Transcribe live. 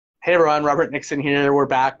Hey everyone, Robert Nixon here. We're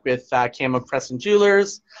back with Kimberley of Preston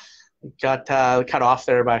Jewellers. We got cut off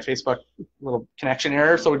there by Facebook, little connection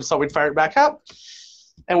error, so we just thought we'd fire it back up.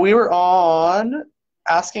 And we were on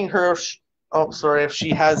asking her, if she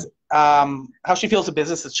has, how she feels the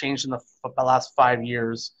business has changed in the last 5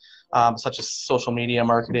 years, such as social media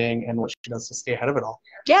marketing and what she does to stay ahead of it all.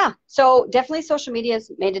 Yeah, so definitely social media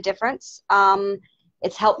has made a difference.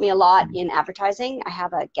 It's helped me a lot in advertising. I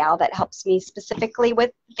have a gal that helps me specifically with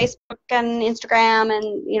Facebook and Instagram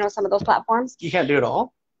and, some of those platforms. You can't do it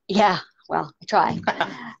all? Yeah, well, I try.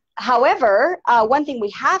 However, one thing we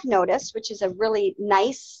have noticed, which is a really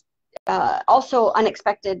nice, also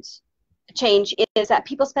unexpected change, is that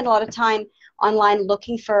people spend a lot of time online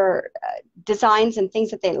looking for designs and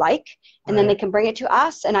things that they like, and then they can bring it to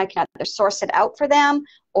us, and I can either source it out for them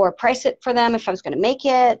or price it for them if I was going to make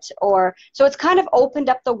it. So it's kind of opened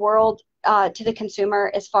up the world to the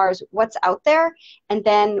consumer as far as what's out there, and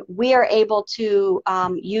then we are able to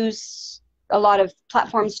use a lot of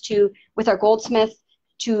platforms with our goldsmith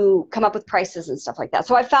to come up with prices and stuff like that.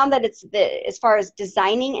 So I found that as far as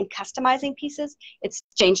designing and customizing pieces, it's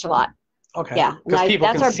changed a lot. Okay. Yeah,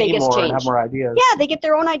 that's our biggest change. And have more ideas. Yeah, they get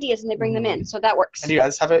their own ideas and they bring them in, so that works. And do you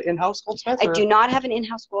guys have an in-house goldsmith? I do not have an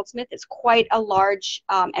in-house goldsmith. It's quite a large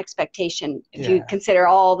expectation if you consider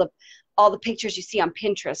all the pictures you see on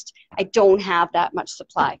Pinterest. I don't have that much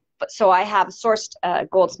supply, but so I have a sourced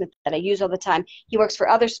goldsmith that I use all the time. He works for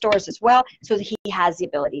other stores as well, so he has the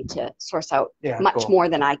ability to source out much more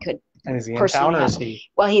than I could. And is he in personally town or is he?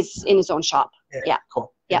 Well, he's in his own shop. Yeah.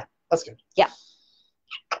 Cool. Yeah. That's good. Yeah.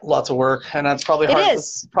 Lots of work, and that's probably hard. It is.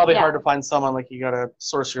 It's probably hard to find someone. Like, you got to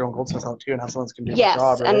source your own goldsmith out too and have someone that's going to do the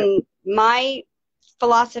job. Yes, and my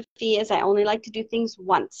philosophy is I only like to do things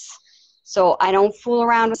once. So I don't fool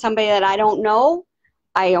around with somebody that I don't know.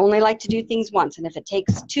 I only like to do things once, and if it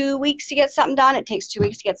takes 2 weeks to get something done, it takes 2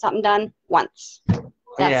 weeks to get something done once.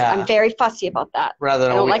 I'm very fussy about that. Rather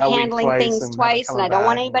than I don't like handling things twice, and I don't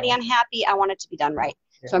want anybody unhappy. I want it to be done right.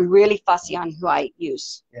 Yeah. So I'm really fussy on who I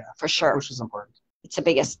use. Yeah, for sure. Which is important. It's the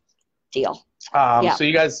biggest deal. So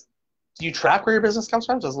you guys, do you track where your business comes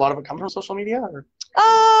from? Does a lot of it come from social media? Or?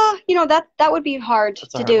 That would be hard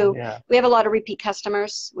to do. We have a lot of repeat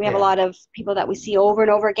customers. We have a lot of people that we see over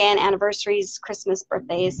and over again, anniversaries, Christmas,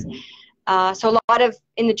 birthdays. So a lot of,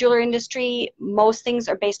 in the jewelry industry, most things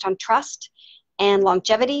are based on trust and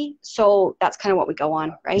longevity. So that's kind of what we go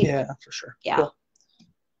on, right? Yeah, for sure. Yeah. Cool.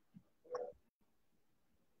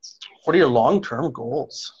 What are your long-term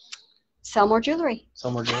goals? Sell more jewelry.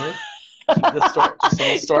 Sell more jewelry? the store.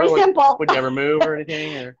 Pretty simple. Would you ever move or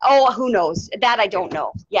anything? Or? Oh, who knows? That I don't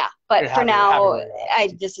know. Yeah, but for now,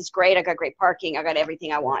 this is great. I got great parking. I got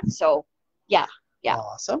everything I want. So, yeah.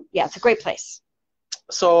 Awesome. Yeah, it's a great place.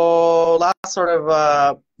 So, last sort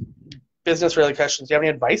of business-related questions. Do you have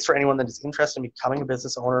any advice for anyone that is interested in becoming a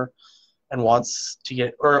business owner and wants to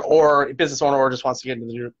get, or a business owner, or just wants to get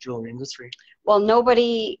into the jewelry industry? Well,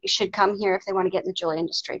 nobody should come here if they want to get in the jewelry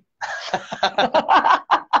industry.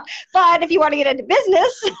 But if you want to get into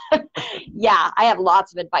business, I have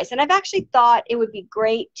lots of advice. And I've actually thought it would be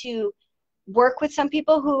great to work with some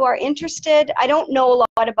people who are interested. I don't know a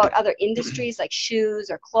lot about other industries like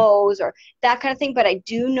shoes or clothes or that kind of thing, but I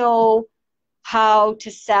do know how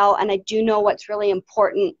to sell, and I do know what's really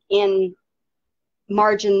important in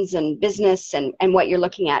margins and business and what you're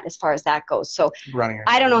looking at as far as that goes. So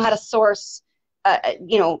I don't know how to source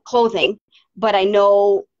clothing, but I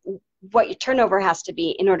know what your turnover has to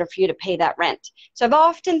be in order for you to pay that rent. So I've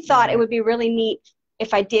often thought it would be really neat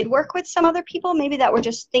if I did work with some other people, maybe that were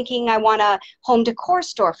just thinking I want a home decor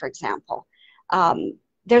store, for example.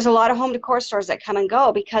 There's a lot of home decor stores that come and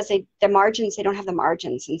go because they don't have the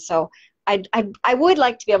margins. And so I would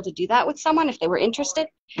like to be able to do that with someone if they were interested.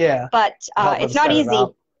 Yeah. But it's not easy.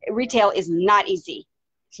 Retail is not easy.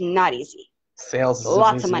 It's not easy. Sales is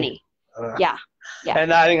lots of money. Yeah.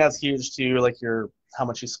 And I think that's huge too, like how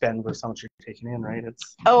much you spend versus how much you're taking in, right?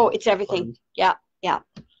 It's everything. Fun. Yeah.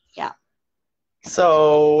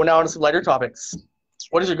 So now on to some lighter topics.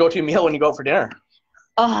 What is your go-to meal when you go out for dinner?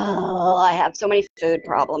 Oh, I have so many food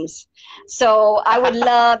problems. So I would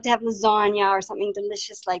love to have lasagna or something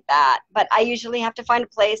delicious like that. But I usually have to find a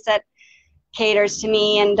place that caters to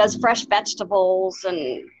me and does fresh vegetables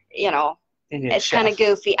and, it's kind of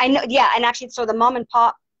goofy. I know, and actually, so the mom and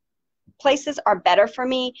pop places are better for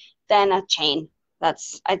me than a chain.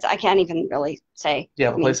 I can't even really say. Do you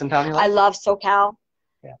have a place in town you like? I love SoCal.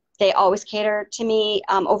 Yeah. They always cater to me.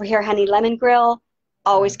 Over here, Honey Lemon Grill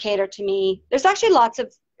always cater to me. There's actually lots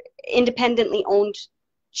of independently owned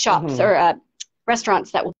shops or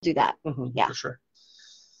restaurants that will do that. For sure.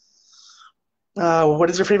 What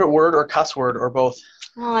is your favorite word or cuss word or both?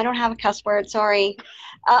 Oh, I don't have a cuss word. Sorry.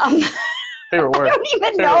 Um, Favorite I word? don't even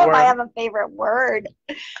Favorite know if word? I have a favorite word.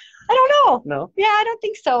 I don't know. No? Yeah, I don't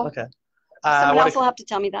think so. Okay. Someone What else will have to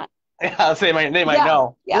tell me that. yeah, they might Yeah,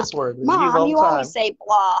 know. yeah. This word we use Mom, all you the time. always say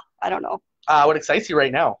blah. I don't know. What excites you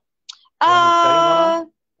right now? Exciting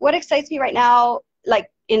one? What excites me right now, like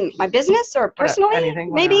in my business or personally,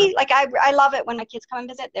 Anything, maybe. Like I love it when my kids come and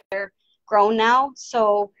visit. They're grown now,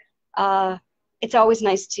 so it's always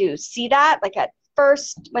nice to see that. Like at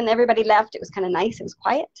first, when everybody left, it was kind of nice. It was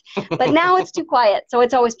quiet, but now it's too quiet. So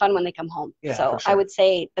it's always fun when they come home. Yeah, so for sure. I would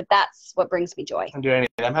say that that's what brings me joy. And do any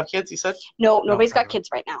of them have kids, you said? No, nobody's got kids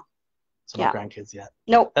right now. So no grandkids yet.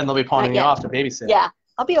 Nope. Then they'll be pawning you off to babysit. Yeah,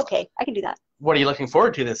 I'll be okay. I can do that. What are you looking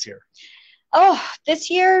forward to this year? Oh, this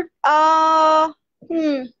year, I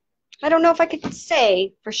don't know if I could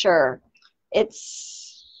say for sure. I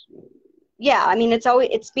mean,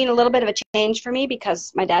 it's been a little bit of a change for me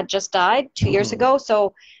because my dad just died 2 years ago.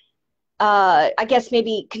 So I guess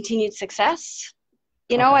maybe continued success,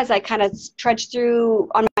 as I kind of trudge through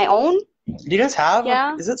on my own. Do you guys have?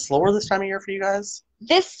 Yeah. Is it slower this time of year for you guys?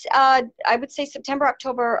 This, I would say September,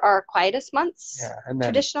 October are our quietest months. Yeah, and then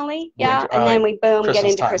traditionally, and then we get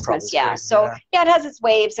into Christmas. Yeah, crazy, so it has its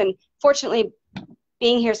waves, and fortunately,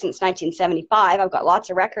 being here since 1975, I've got lots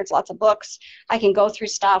of records, lots of books. I can go through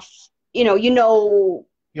stuff. You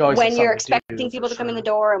when you're expecting people to come in the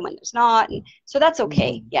door and when there's not, and so that's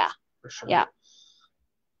okay. Yeah, for sure. Yeah.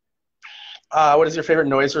 What is your favorite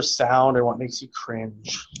noise or sound, and what makes you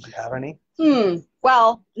cringe? Do you have any?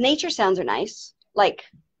 Well, nature sounds are nice. Like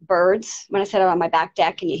birds, when I sit out on my back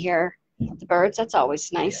deck and you hear the birds, that's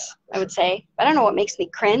always nice, I would say. I don't know what makes me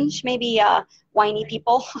cringe. Maybe whiny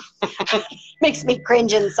people. Makes me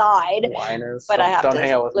cringe inside. Whiners. But I have don't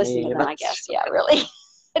hang out with listen me, to them, I guess. Yeah, really.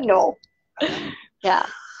 No. Yeah.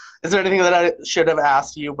 Is there anything that I should have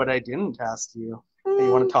asked you, but I didn't ask you? That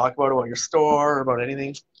you want to talk about your store, or about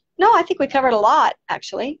anything? No, I think we covered a lot,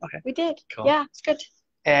 actually. Okay. We did. Cool. Yeah, it's good.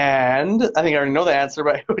 And I think I already know the answer,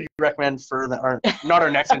 but who would you recommend for not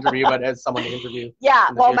our next interview, but as someone to interview?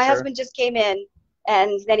 Yeah, well, my husband just came in,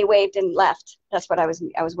 and then he waved and left. That's what I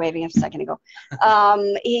was waving a second ago.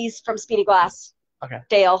 He's from Speedy Glass. Okay.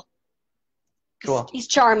 Dale. Cool. He's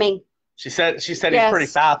charming. She said he's pretty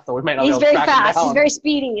fast, though. We might not be able to very track him fast. down. He's very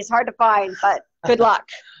speedy. He's hard to find, but good luck.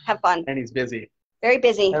 Have fun. And he's busy. Very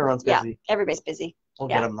busy. Everyone's busy. Yeah, everybody's busy. We'll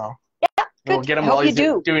get him, though. Yeah, good. We'll get him while he's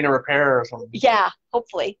doing a repair or something. Yeah,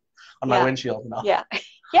 hopefully. On my windshield. No. Yeah.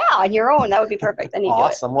 Yeah, on your own. That would be perfect. Then you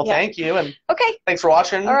awesome. Do it. Well, thank you. And okay. Thanks for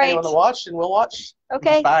watching. All right. Anyone to watch, and we'll watch.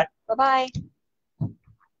 Okay. Bye. Bye-bye.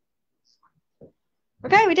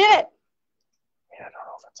 Okay, we did it. Yeah, I don't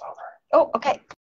know if it's over. Oh, okay.